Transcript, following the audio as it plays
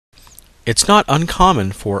It's not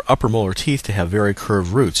uncommon for upper molar teeth to have very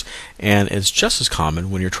curved roots, and it's just as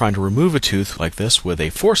common when you're trying to remove a tooth like this with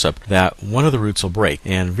a forceps that one of the roots will break.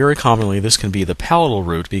 And very commonly this can be the palatal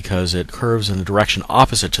root because it curves in a direction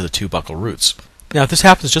opposite to the two buccal roots. Now, if this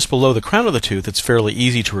happens just below the crown of the tooth, it's fairly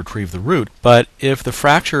easy to retrieve the root, but if the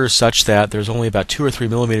fracture is such that there's only about 2 or 3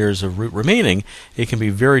 millimeters of root remaining, it can be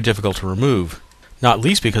very difficult to remove, not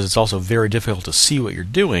least because it's also very difficult to see what you're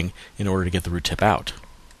doing in order to get the root tip out.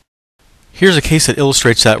 Here's a case that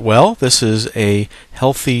illustrates that well. This is a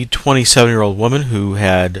healthy 27-year-old woman who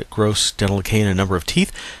had gross dental decay in a number of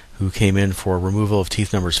teeth, who came in for removal of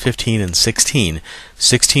teeth numbers 15 and 16.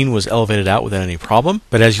 16 was elevated out without any problem,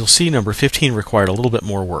 but as you'll see, number 15 required a little bit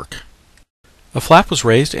more work. A flap was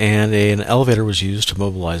raised and an elevator was used to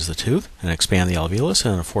mobilize the tooth and expand the alveolus,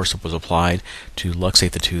 and a forceps was applied to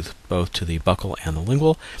luxate the tooth both to the buccal and the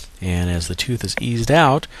lingual. And as the tooth is eased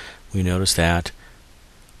out, we notice that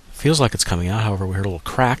feels like it's coming out. However, we heard a little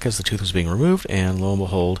crack as the tooth was being removed, and lo and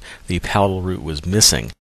behold, the palatal root was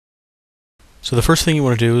missing. So the first thing you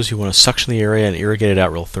want to do is you want to suction the area and irrigate it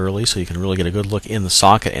out real thoroughly so you can really get a good look in the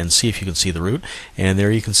socket and see if you can see the root. And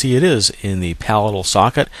there you can see it is in the palatal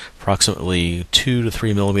socket, approximately 2 to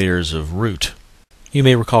 3 millimeters of root. You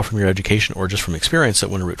may recall from your education or just from experience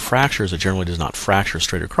that when a root fractures, it generally does not fracture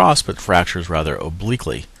straight across, but fractures rather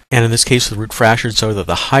obliquely. And in this case, the root fractured so that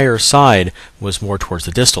the higher side was more towards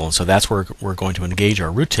the distal, and so that's where we're going to engage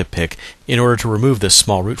our root tip pick in order to remove this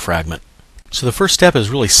small root fragment. So the first step is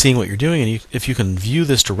really seeing what you're doing, and if you can view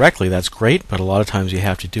this directly, that's great, but a lot of times you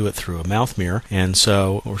have to do it through a mouth mirror. And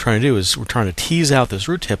so what we're trying to do is we're trying to tease out this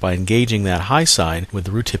root tip by engaging that high side with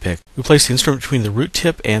the root tip pick. We place the instrument between the root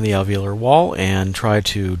tip and the alveolar wall and try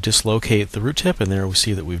to dislocate the root tip, and there we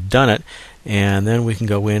see that we've done it. And then we can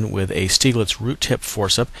go in with a Stieglitz root tip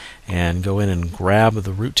forceps and go in and grab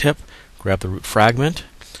the root tip, grab the root fragment,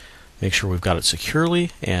 make sure we've got it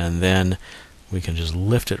securely, and then we can just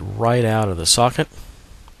lift it right out of the socket.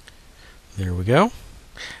 There we go.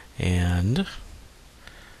 And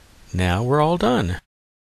now we're all done.